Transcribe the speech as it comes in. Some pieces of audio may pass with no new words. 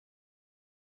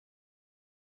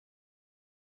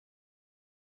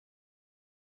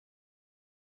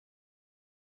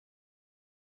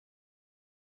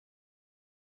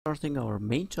starting our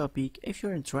main topic, if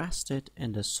you're interested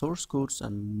in the source codes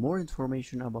and more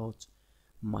information about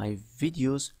my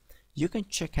videos, you can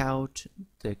check out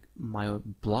my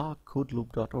blog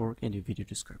codeloop.org in the video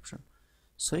description.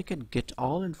 So you can get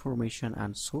all information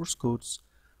and source codes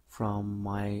from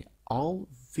my all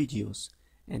videos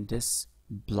in this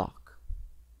blog.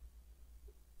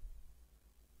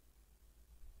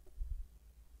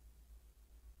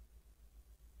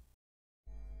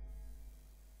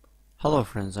 Hello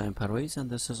friends, I am Parvez and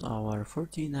this is our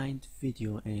 49th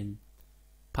video in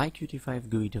PyQt5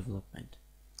 GUI Development.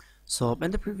 So in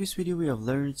the previous video we have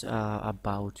learned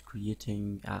about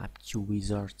creating Q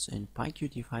wizards in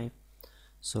PyQt5.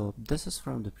 So this is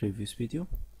from the previous video.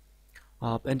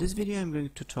 In this video I'm going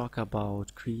to talk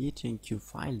about creating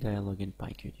QFileDialog in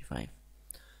PyQt5.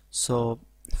 So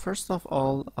first of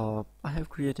all, I have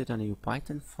created a new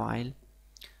Python file,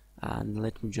 and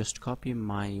let me just copy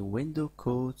my window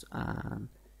code and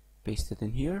paste it in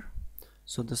here.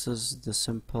 So this is the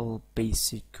simple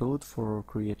basic code for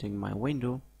creating my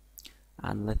window,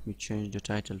 and let me change the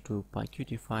title to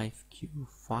PyQt5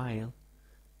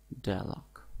 QFileDialog.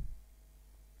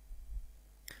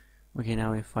 Okay,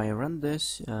 now if I run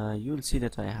this, you will see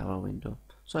that I have a window,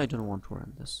 so I don't want to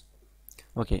run this.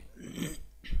 Okay.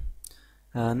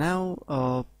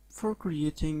 Now for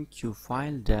creating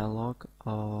QFileDialog,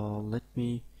 let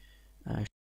me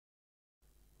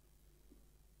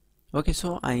okay,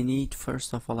 so I need,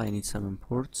 first of all, I need some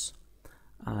imports,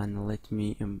 and let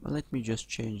me just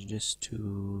change this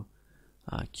to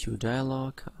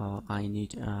QDialog. I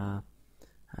need a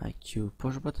Q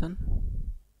push button,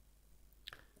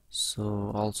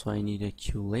 so also I need a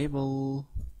Q label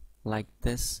like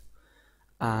this,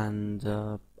 and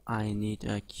I need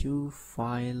a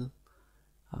QFileDialog.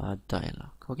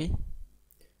 Okay,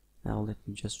 now let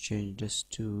me just change this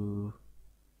to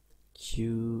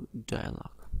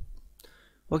QDialog.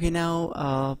 Okay,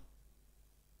 now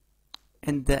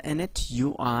in the init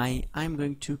UI I'm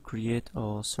going to create,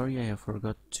 oh sorry, I have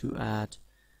forgot to add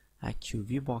a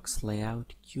QVBox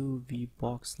layout.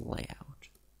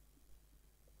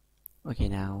 Okay,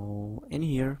 now in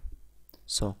here,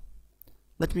 so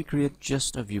let me create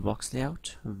just a VBox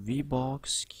layout,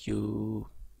 VBox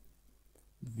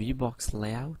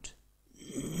layout,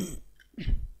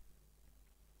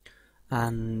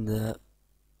 and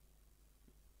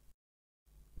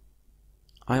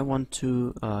I want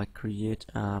to create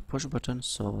a push button,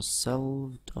 so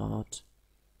self.btn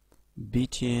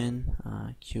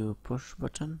q push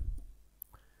button,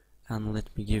 and let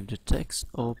me give the text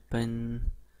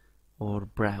open or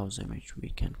browse image. We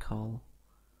can call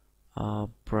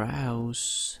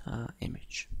browse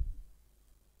image.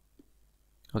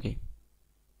 Okay,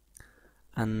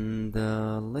 and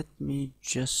let me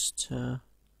just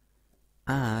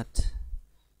add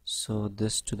so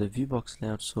this to the VBox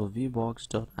layout, so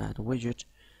VBox.add widget,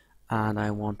 and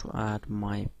I want to add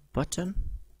my button.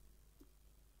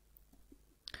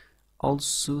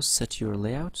 Also set your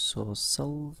layout, so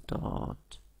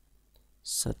self.set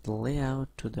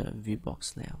layout to the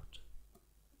VBox layout.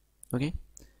 Okay,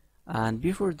 and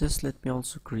before this let me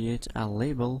also create a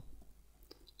label,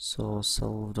 so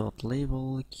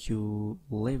self.label q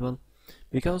label,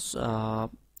 because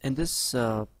in this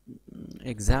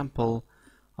example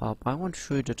I want to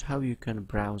show you that how you can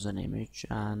browse an image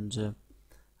and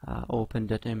open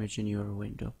that image in your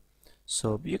window.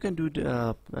 So you can do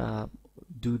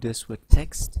this with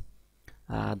text.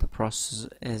 The process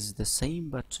is the same,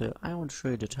 but I want to show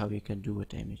you that how you can do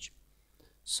with image.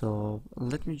 So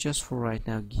let me just for right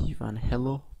now give an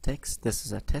hello text. This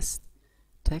is a test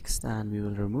text, and we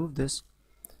will remove this.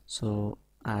 So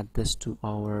add this to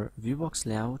our VBox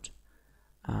layout,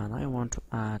 and I want to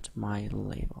add my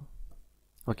label.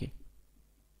 Okay,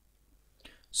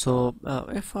 so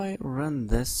if I run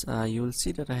this, you will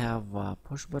see that I have a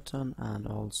push button and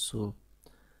also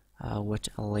with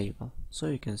a label. So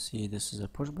you can see this is a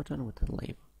push button with a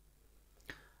label.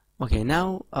 Okay,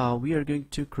 now we are going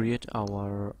to create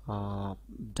our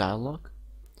dialog.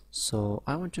 So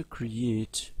I want to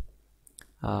create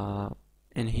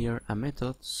in here a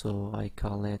method, so I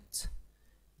call it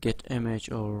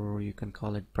getImage, or you can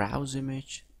call it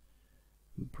browseImage.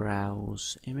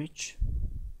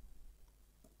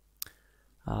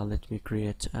 Let me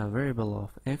create a variable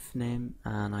of fname,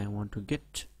 and I want to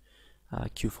get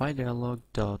QFileDialog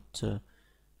dot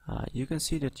you can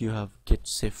see that you have get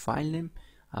save file name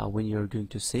when you're going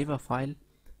to save a file,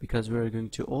 because we're going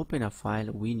to open a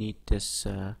file. We need this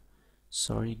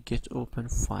get open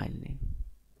file name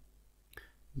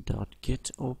dot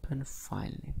get open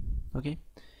file name. Okay,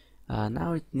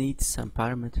 now it needs some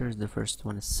parameters. The first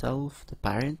one is self, the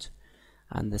parent,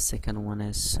 and the second one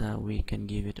is we can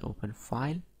give it open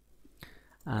file,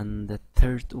 and the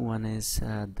third one is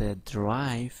the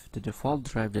default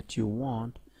drive that you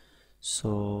want.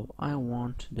 So I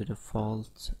want the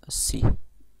default C,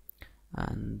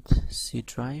 and C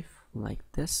drive like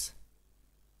this.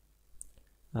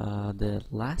 The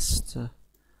last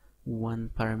one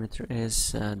parameter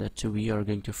is that we are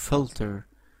going to filter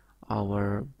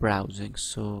our browsing,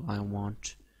 so I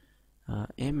want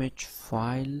image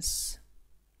files,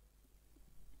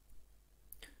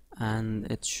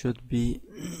 and it should be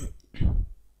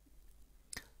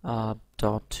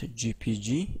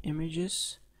 .gpg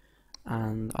images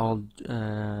and all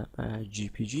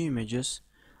GPG images,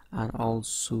 and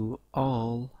also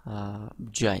all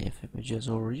GIF images,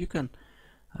 or you can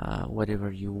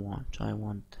whatever you want. I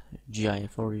want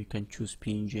GIF, or you can choose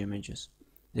PNG images,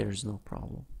 there's no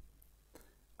problem.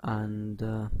 And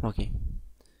okay,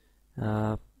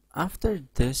 after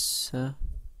this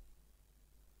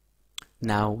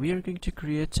now we are going to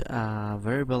create a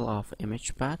variable of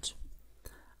image path,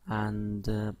 and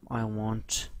I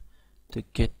want to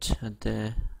get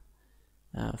the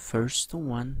first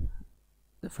one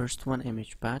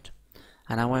image path,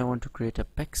 and now I want to create a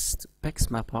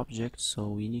PyXmap object. So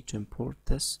we need to import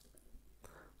this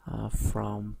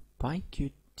from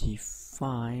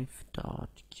PyQt5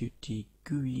 Qt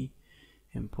GUI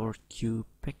import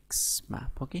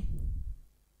PyXmap. Okay,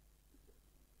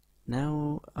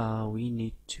 now we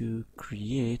need to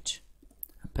create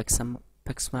a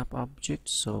PyXmap object.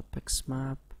 So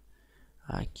PyXmap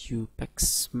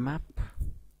PyXmap,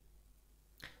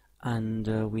 and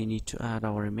we need to add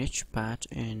our image path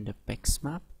in the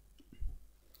PyXmap,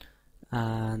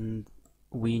 and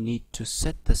we need to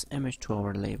set this image to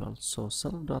our label. So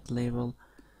self.label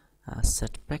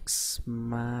set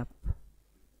PyXmap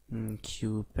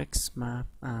PyXmap,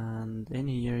 and in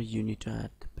here you need to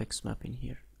add the PyXmap in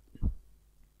here.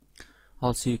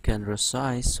 Also you can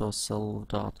resize, so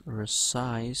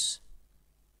self.resize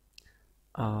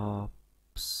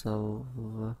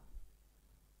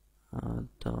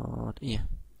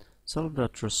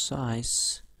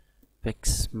self.resize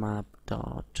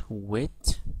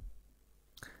PyXmap.width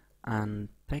and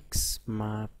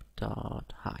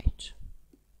PyXmap.height.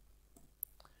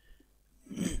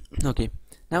 Okay,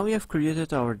 now we have created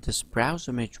this browse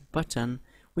image button.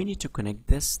 We need to connect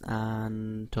this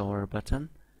and to our button.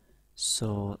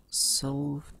 So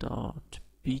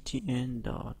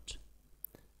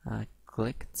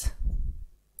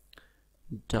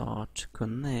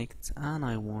self.btn.clicked.connect, and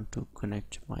I want to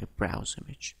connect my browse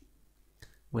image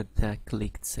with the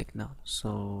clicked signal.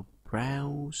 So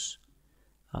browse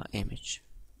image.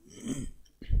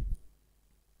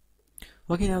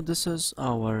 Okay, now this is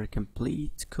our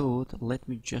complete code. Let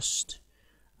me just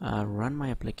run my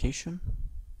application.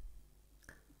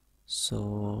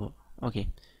 So okay,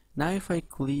 now if I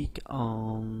click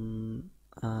on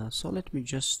so let me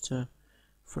just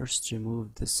first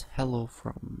remove this hello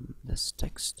from this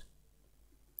text,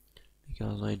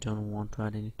 because I don't want to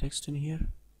add any text in here.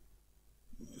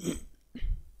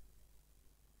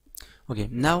 Okay,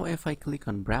 now if I click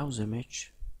on browse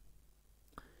image,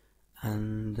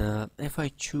 and if I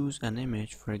choose an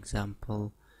image, for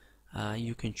example,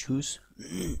 you can choose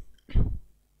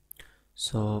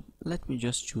so let me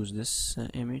just choose this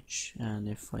image, and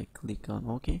if I click on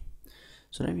OK,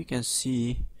 so now you can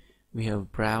see we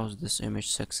have browsed this image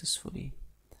successfully,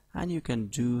 and you can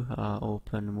do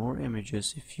open more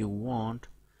images if you want.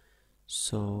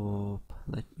 So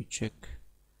let me check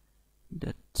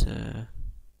that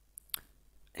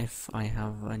if I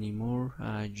have any more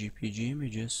GPG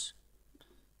images.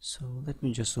 So let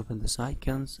me just open this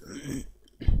icons.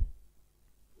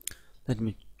 Let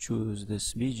me choose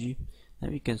this BG. Now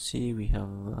you can see we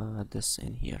have this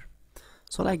in here.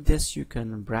 So like this you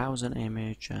can browse an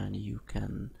image, and you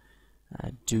can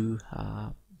do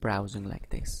browsing like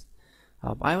this.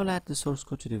 I will add the source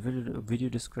code to the video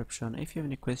description. If you have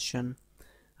any question,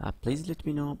 please let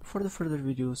me know. For the further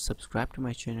videos, subscribe to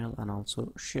my channel and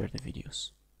also share the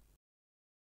videos.